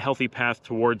on a good, healthy path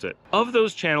towards it. Of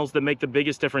those channels that make the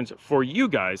biggest difference for you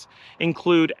guys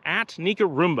include at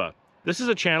Nicaragua. This is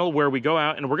a channel where we go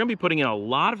out and we're going to be putting in a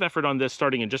lot of effort on this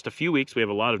starting in just a few weeks. We have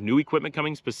a lot of new equipment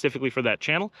coming specifically for that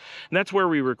channel. And that's where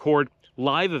we record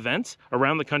live events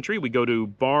around the country. We go to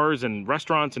bars and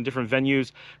restaurants and different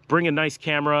venues, bring a nice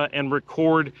camera and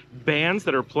record bands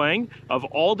that are playing of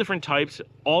all different types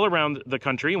all around the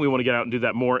country. And we want to get out and do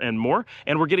that more and more.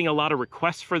 And we're getting a lot of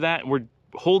requests for that. And we're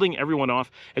holding everyone off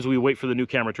as we wait for the new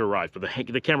camera to arrive. But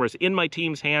the camera is in my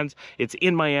team's hands. It's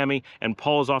in Miami, and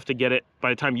Paul is off to get it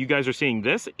by the time you guys are seeing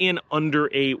this in under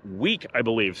a week, I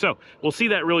believe. So we'll see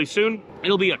that really soon.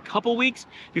 It'll be a couple weeks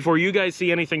before you guys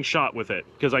see anything shot with it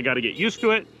because I got to get used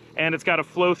to it and it's got to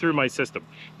flow through my system.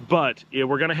 But yeah,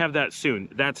 we're going to have that soon.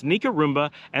 That's Nicaragua,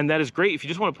 and that is great if you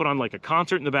just want to put on like a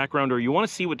concert in the background, or you want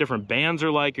to see what different bands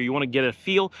are like, or you want to get a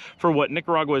feel for what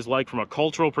Nicaragua is like from a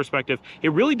cultural perspective.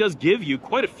 It really does give you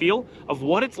quite a feel of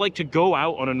what it's like to go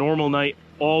out on a normal night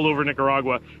all over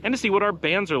Nicaragua and to see what our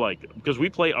bands are like, because we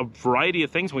play a variety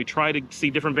of things. We try to see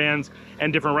different bands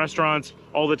and different restaurants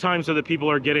all the time so that people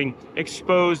are getting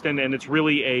exposed, and it's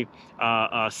really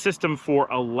a system for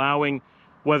allowing,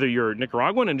 whether you're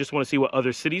Nicaraguan and just want to see what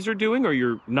other cities are doing, or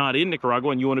you're not in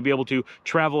Nicaragua and you want to be able to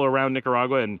travel around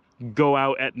Nicaragua and go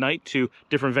out at night to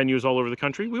different venues all over the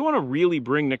country. We want to really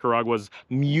bring Nicaragua's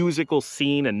musical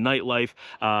scene and nightlife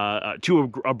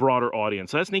to a broader audience.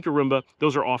 So that's Nicaragua.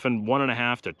 Those are often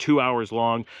 1.5 to 2 hours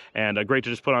long, and great to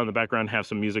just put on in the background, have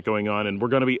some music going on. And we're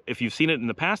going to be, if you've seen it in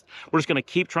the past, we're just going to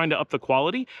keep trying to up the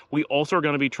quality. We also are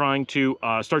going to be trying to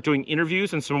start doing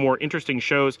interviews and some more interesting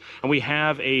shows. And we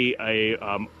have a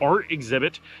art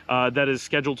exhibit that is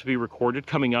scheduled to be recorded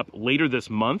coming up later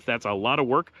this month. That's a lot of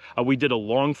work. We did a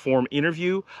long form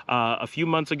interview a few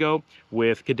months ago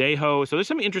with Cadejo. So there's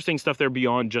some interesting stuff there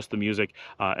beyond just the music.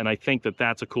 And I think that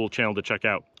that's a cool channel to check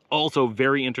out. Also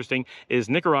very interesting is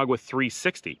Nicaragua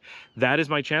 360. That is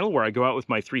my channel where I go out with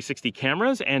my 360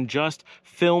 cameras and just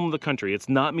film the country. It's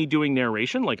not me doing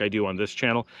narration like I do on this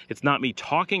channel. It's not me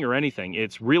talking or anything.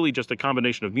 It's really just a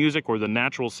combination of music or the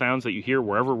natural sounds that you hear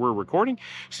wherever we're recording,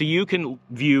 so you can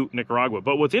view Nicaragua.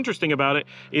 But what's interesting about it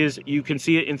is you can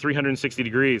see it in 360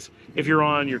 degrees. If you're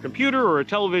on your computer or a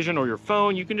television or your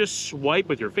phone, you can just swipe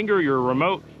with your finger, your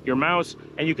remote, your mouse,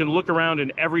 and you can look around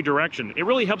in every direction. It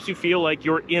really helps you feel like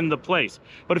you're in the place.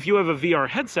 But if you have a VR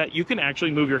headset, you can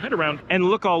actually move your head around and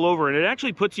look all over, and it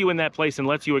actually puts you in that place and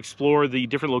lets you explore the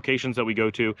different locations that we go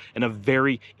to in a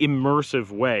very immersive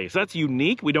way. So that's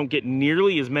unique. We don't get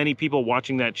nearly as many people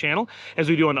watching that channel as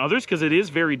we do on others because it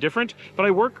is very different, but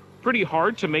I work pretty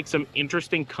hard to make some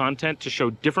interesting content to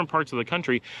show different parts of the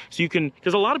country, so you can,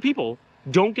 because a lot of people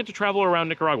don't get to travel around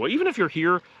Nicaragua. Even if you're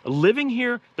here, living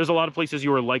here, there's a lot of places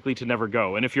you are likely to never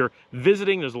go. And if you're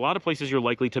visiting, there's a lot of places you're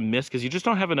likely to miss because you just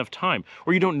don't have enough time,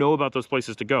 or you don't know about those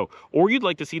places to go. Or you'd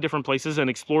like to see different places and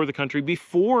explore the country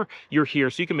before you're here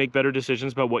so you can make better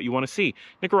decisions about what you want to see.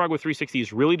 Nicaragua 360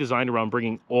 is really designed around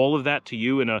bringing all of that to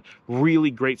you in a really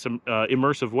great,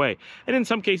 immersive way. And in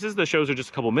some cases, the shows are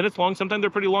just a couple minutes long. Sometimes they're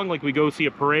pretty long, like we go see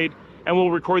a parade, and we'll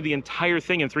record the entire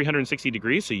thing in 360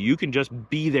 degrees so you can just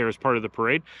be there as part of the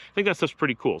parade. I think that stuff's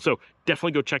pretty cool. So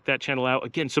definitely go check that channel out.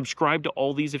 Again, subscribe to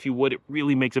all these if you would. It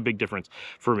really makes a big difference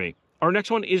for me. Our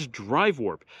next one is Drive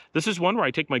Warp. This is one where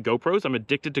I take my GoPros. I'm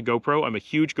addicted to GoPro. I'm a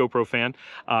huge GoPro fan.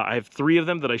 I have 3 of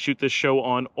them that I shoot this show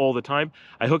on all the time.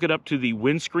 I hook it up to the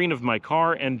windscreen of my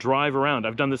car and drive around.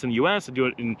 I've done this in the US, I do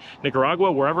it in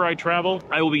Nicaragua. Wherever I travel,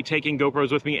 I will be taking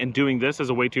GoPros with me and doing this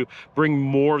as a way to bring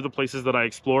more of the places that I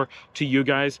explore to you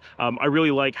guys. I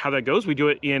really like how that goes. We do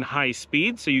it in high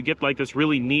speed, so you get like this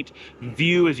really neat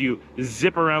view as you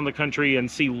zip around the country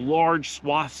and see large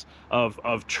swaths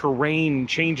of terrain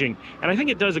changing. And I think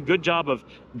it does a good job of,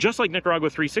 just like Nicaragua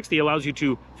 360 allows you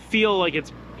to feel like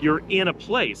you're in a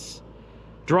place,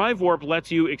 Drive Warp lets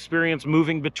you experience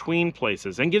moving between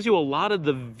places and gives you a lot of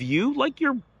the view, like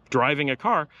you're driving a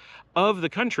car, of the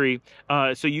country,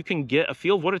 so you can get a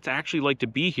feel of what it's actually like to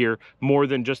be here more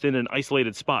than just in an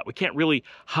isolated spot. We can't really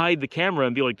hide the camera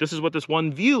and be like, this is what this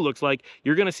one view looks like.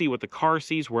 You're going to see what the car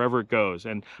sees wherever it goes.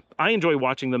 And I enjoy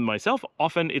watching them myself.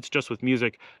 Often it's just with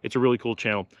music. It's a really cool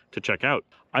channel to check out.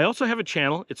 I also have a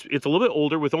channel, it's a little bit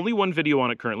older with only one video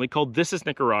on it currently, called This is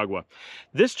Nicaragua.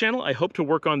 This channel I hope to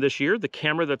work on this year. The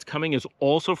camera that's coming is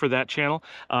also for that channel,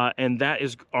 and that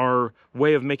is our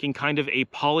way of making kind of a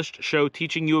polished show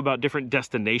teaching you about different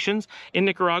destinations in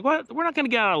Nicaragua. We're not going to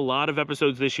get out a lot of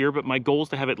episodes this year, but my goal is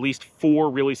to have at least 4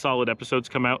 really solid episodes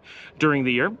come out during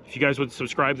the year. If you guys would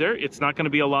subscribe there, it's not going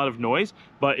to be a lot of noise,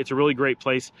 but it's a really great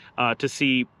place to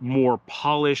see more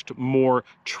polished, more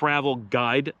travel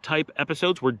guide type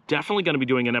episodes. We're definitely going to be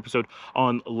doing an episode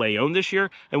on Leon this year,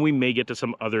 and we may get to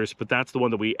some others, but that's the one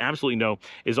that we absolutely know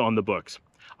is on the books.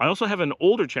 I also have an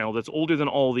older channel that's older than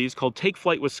all these called Take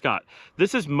Flight with Scott.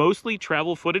 This is mostly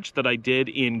travel footage that I did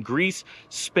in Greece,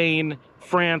 Spain,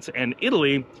 France, and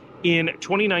Italy in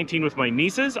 2019 with my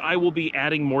nieces. I will be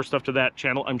adding more stuff to that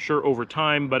channel, I'm sure, over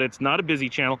time, but it's not a busy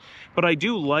channel. But I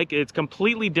do like it. It's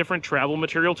completely different travel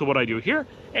material to what I do here.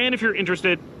 And if you're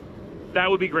interested, that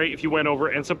would be great if you went over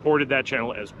and supported that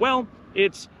channel as well.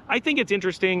 I think it's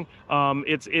interesting.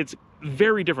 It's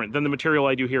very different than the material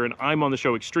I do here, and I'm on the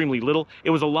show extremely little. It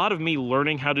was a lot of me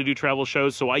learning how to do travel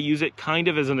shows, so I use it kind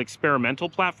of as an experimental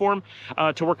platform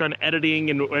to work on editing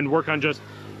and work on just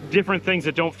different things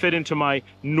that don't fit into my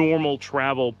normal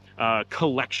travel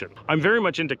collection. I'm very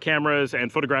much into cameras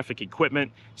and photographic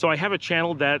equipment, so I have a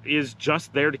channel that is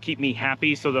just there to keep me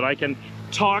happy so that I can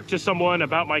talk to someone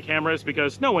about my cameras,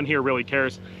 because no one here really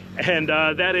cares. And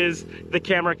that is the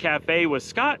Camera Cafe with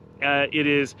Scott. It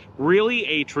is really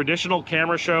a traditional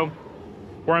camera show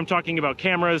where I'm talking about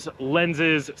cameras,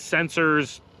 lenses,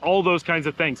 sensors, all those kinds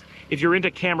of things. If you're into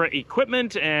camera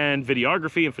equipment and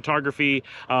videography and photography,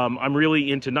 I'm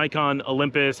really into Nikon,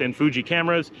 Olympus, and Fuji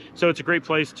cameras, so it's a great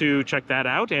place to check that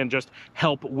out and just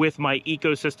help with my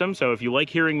ecosystem. So if you like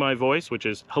hearing my voice, which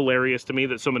is hilarious to me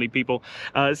that so many people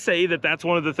say that that's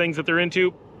one of the things that they're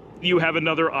into, you have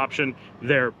another option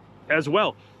there as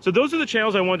well. So those are the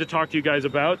channels I wanted to talk to you guys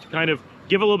about, to kind of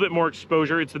give a little bit more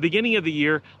exposure. It's the beginning of the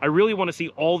year. I really want to see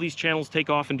all these channels take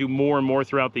off and do more and more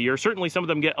throughout the year. Certainly some of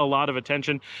them get a lot of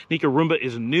attention. Nicaragua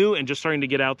is new and just starting to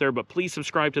get out there, but please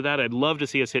subscribe to that. I'd love to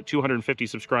see us hit 250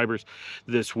 subscribers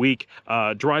this week.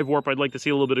 Drive Warp, I'd like to see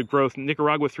a little bit of growth.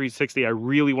 Nicaragua 360, I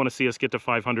really want to see us get to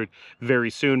 500 very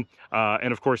soon.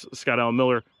 And of course, Scott Allen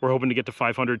Miller, we're hoping to get to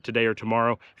 500 today or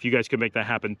tomorrow. If you guys could make that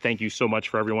happen, thank you so much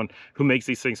for everyone who makes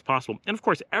these things possible. And of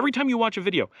course, every time you watch a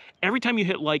video, every time you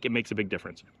hit like, it makes a big difference.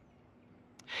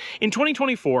 In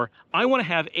 2024, I want to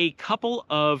have a couple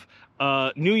of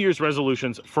New Year's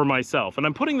resolutions for myself. And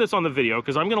I'm putting this on the video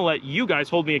because I'm going to let you guys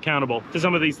hold me accountable to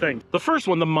some of these things. The first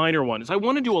one, the minor one, is I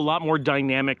want to do a lot more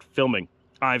dynamic filming.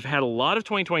 I've had a lot of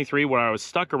 2023 where I was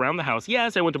stuck around the house.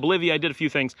 Yes, I went to Bolivia, I did a few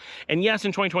things. And yes,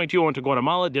 in 2022, I went to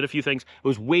Guatemala, did a few things. It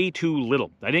was way too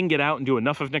little. I didn't get out and do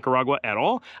enough of Nicaragua at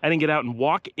all. I didn't get out and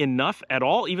walk enough at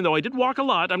all, even though I did walk a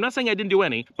lot. I'm not saying I didn't do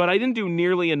any, but I didn't do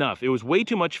nearly enough. It was way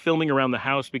too much filming around the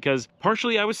house because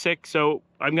partially I was sick, so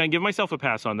I'm going to give myself a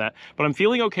pass on that, but I'm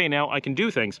feeling okay now. I can do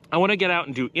things. I want to get out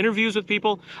and do interviews with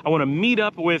people. I want to meet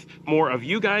up with more of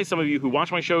you guys, some of you who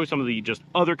watch my show, some of the just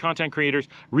other content creators.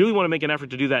 Really want to make an effort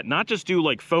to do that. Not just do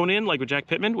like phone in, like with Jack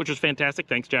Pittman, which was fantastic.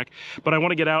 Thanks, Jack. But I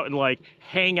want to get out and like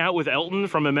hang out with Elton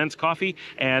from Immense Coffee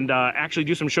and actually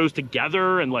do some shows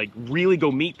together and like really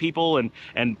go meet people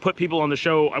and put people on the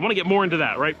show. I want to get more into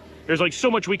that, right? There's like so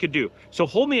much we could do. So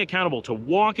hold me accountable to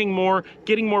walking more,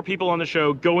 getting more people on the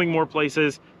show, going more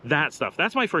places, that stuff.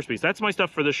 That's my first piece. That's my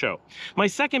stuff for the show. My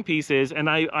second piece is, and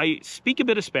I speak a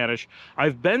bit of Spanish.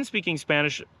 I've been speaking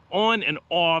Spanish on and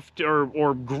off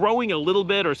or growing a little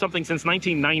bit or something since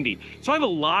 1990. So I have a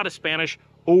lot of Spanish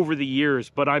over the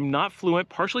years, but I'm not fluent,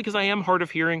 partially because I am hard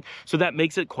of hearing. So that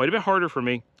makes it quite a bit harder for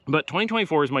me. But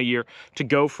 2024 is my year to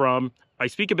go from I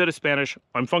speak a bit of Spanish,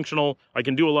 I'm functional, I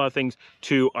can do a lot of things,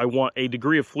 to I want a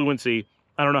degree of fluency.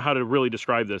 I don't know how to really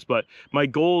describe this, but my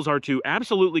goals are to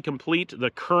absolutely complete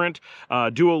the current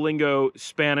Duolingo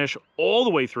Spanish all the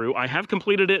way through. I have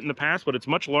completed it in the past, but it's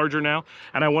much larger now,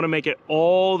 and I want to make it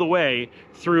all the way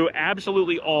through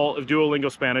absolutely all of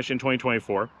Duolingo Spanish in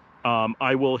 2024.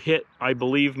 I will hit, I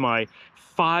believe, my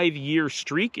 5-year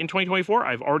streak in 2024.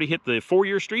 I've already hit the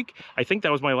 4-year streak. I think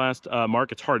that was my last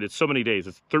mark. It's hard. It's so many days.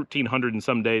 It's 1,300 and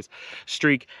some days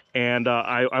streak. And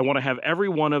I want to have every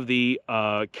one of the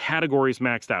categories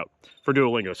maxed out for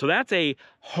Duolingo. So that's a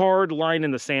hard line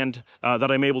in the sand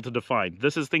that I'm able to define.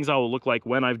 This is things I will look like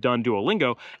when I've done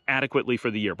Duolingo adequately for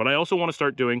the year. But I also want to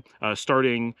start doing,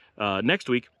 starting next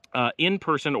week,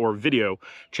 in-person or video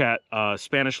chat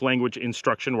Spanish language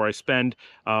instruction, where I spend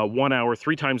 1 hour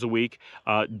 3 times a week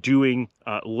doing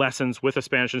lessons with a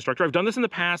Spanish instructor. I've done this in the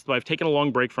past, but I've taken a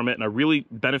long break from it, and I really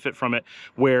benefit from it,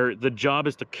 where the job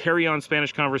is to carry on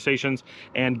Spanish conversations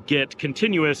and get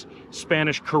continuous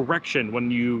Spanish correction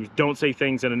when you don't say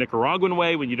things in a Nicaraguan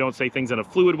way, when you don't say things in a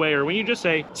fluid way, or when you just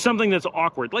say something that's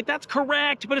awkward. Like, that's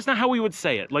correct, but it's not how we would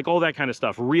say it. Like, all that kind of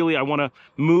stuff. Really, I want to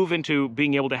move into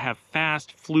being able to have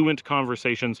fast, fluent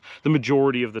conversations the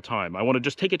majority of the time. I want to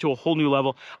just take it to a whole new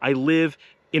level. I live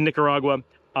in Nicaragua.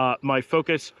 My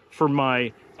focus for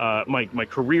my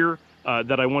career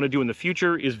that I want to do in the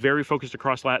future is very focused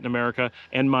across Latin America,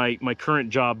 and my current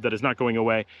job that is not going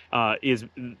away is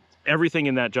everything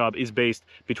in that job is based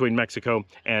between Mexico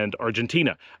and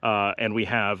Argentina. And we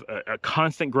have a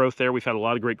constant growth there. We've had a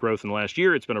lot of great growth in the last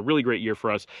year. It's been a really great year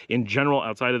for us in general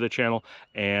outside of the channel.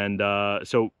 And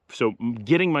so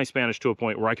getting my Spanish to a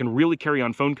point where I can really carry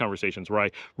on phone conversations, where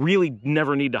I really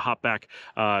never need to hop back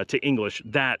to English,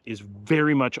 that is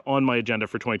very much on my agenda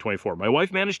for 2024. My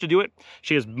wife managed to do it.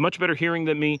 She has much better hearing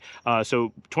than me.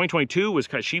 So 2022 was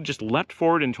she just leapt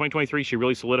forward. In 2023, she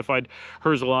really solidified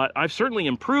hers a lot. I've certainly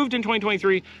improved in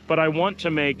 2023, but I want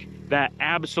to make that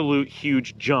absolute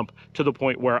huge jump to the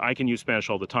point where I can use Spanish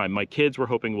all the time. My kids, we're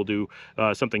hoping, will do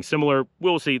something similar.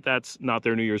 We'll see. That's not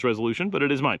their New Year's resolution, but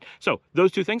it is mine. So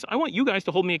those two things, I want you guys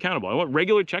to hold me accountable. I want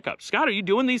regular checkups. Scott, are you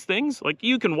doing these things? Like,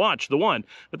 you can watch the one,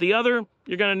 but the other,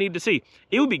 you're going to need to see.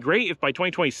 It would be great if by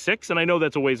 2026, and I know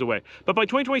that's a ways away, but by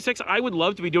 2026, I would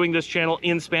love to be doing this channel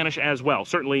in Spanish as well.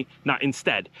 Certainly not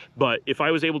instead, but if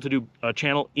I was able to do a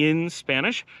channel in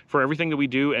Spanish for everything that we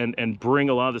do and bring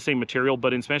a lot of the same material,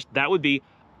 but in Spanish, that would be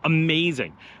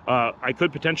amazing. I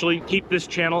could potentially keep this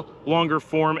channel longer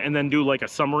form and then do like a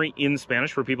summary in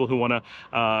Spanish for people who want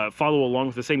to follow along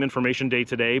with the same information day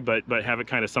to day, but have it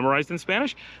kind of summarized in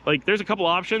Spanish. Like, there's a couple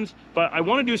options, but I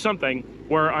want to do something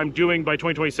where I'm doing by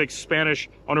 2026 Spanish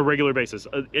on a regular basis.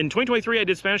 In 2023, I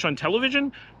did Spanish on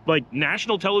television, like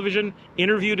national television,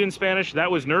 interviewed in Spanish.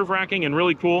 That was nerve-wracking and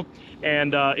really cool,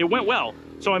 and it went well.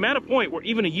 So I'm at a point where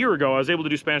even a year ago, I was able to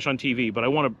do Spanish on TV, but I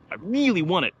really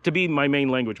want it to be my main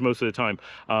language most of the time,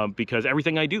 because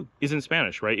everything I do is in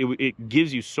Spanish, right? It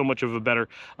gives you so much of a better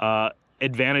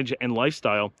advantage and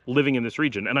lifestyle living in this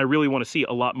region. And I really want to see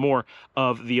a lot more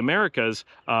of the Americas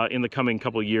in the coming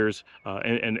couple of years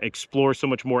and explore so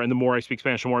much more. And the more I speak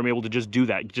Spanish, the more I'm able to just do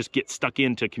that, just get stuck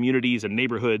into communities and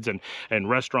neighborhoods and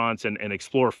restaurants and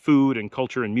explore food and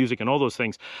culture and music and all those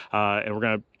things. And we're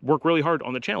going to work really hard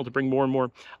on the channel to bring more and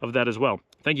more of that as well.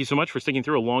 Thank you so much for sticking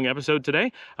through a long episode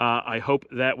today. I hope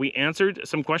that we answered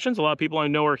some questions. A lot of people I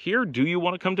know are here. Do you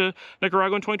want to come to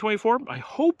Nicaragua in 2024? I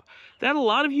hope that a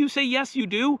lot of you say yes, you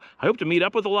do. I hope to meet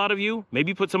up with a lot of you,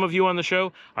 maybe put some of you on the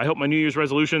show. I hope my New Year's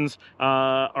resolutions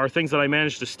are things that I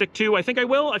managed to stick to. I think I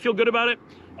will. I feel good about it.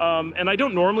 And I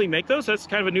don't normally make those. That's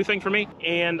kind of a new thing for me.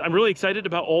 And I'm really excited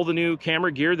about all the new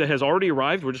camera gear that has already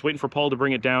arrived. We're just waiting for Paul to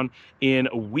bring it down in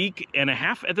a week and a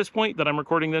half at this point that I'm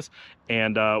recording this.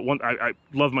 And I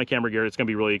love my camera gear. It's going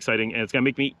to be really exciting. And it's going to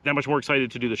make me that much more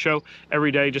excited to do the show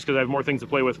every day just because I have more things to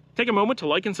play with. Take a moment to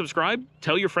like and subscribe.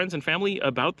 Tell your friends and family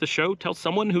about the show. Tell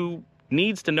someone who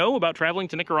needs to know about traveling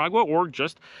to Nicaragua or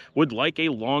just would like a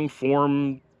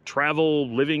long-form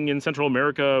travel, living in Central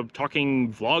America,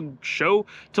 talking vlog show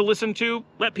to listen to.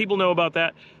 Let people know about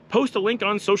that. Post a link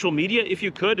on social media if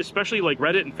you could, especially like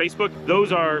Reddit and Facebook.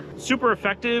 Those are super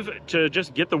effective to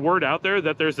just get the word out there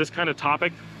that there's this kind of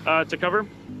topic to cover.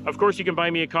 Of course, you can buy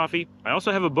me a coffee. I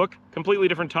also have a book, completely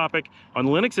different topic, on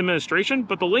Linux administration,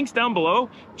 but the link's down below.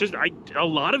 A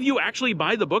lot of you actually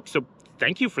buy the book, so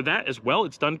thank you for that as well.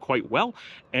 It's done quite well.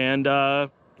 And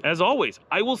as always,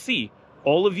 I will see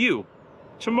all of you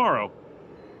tomorrow.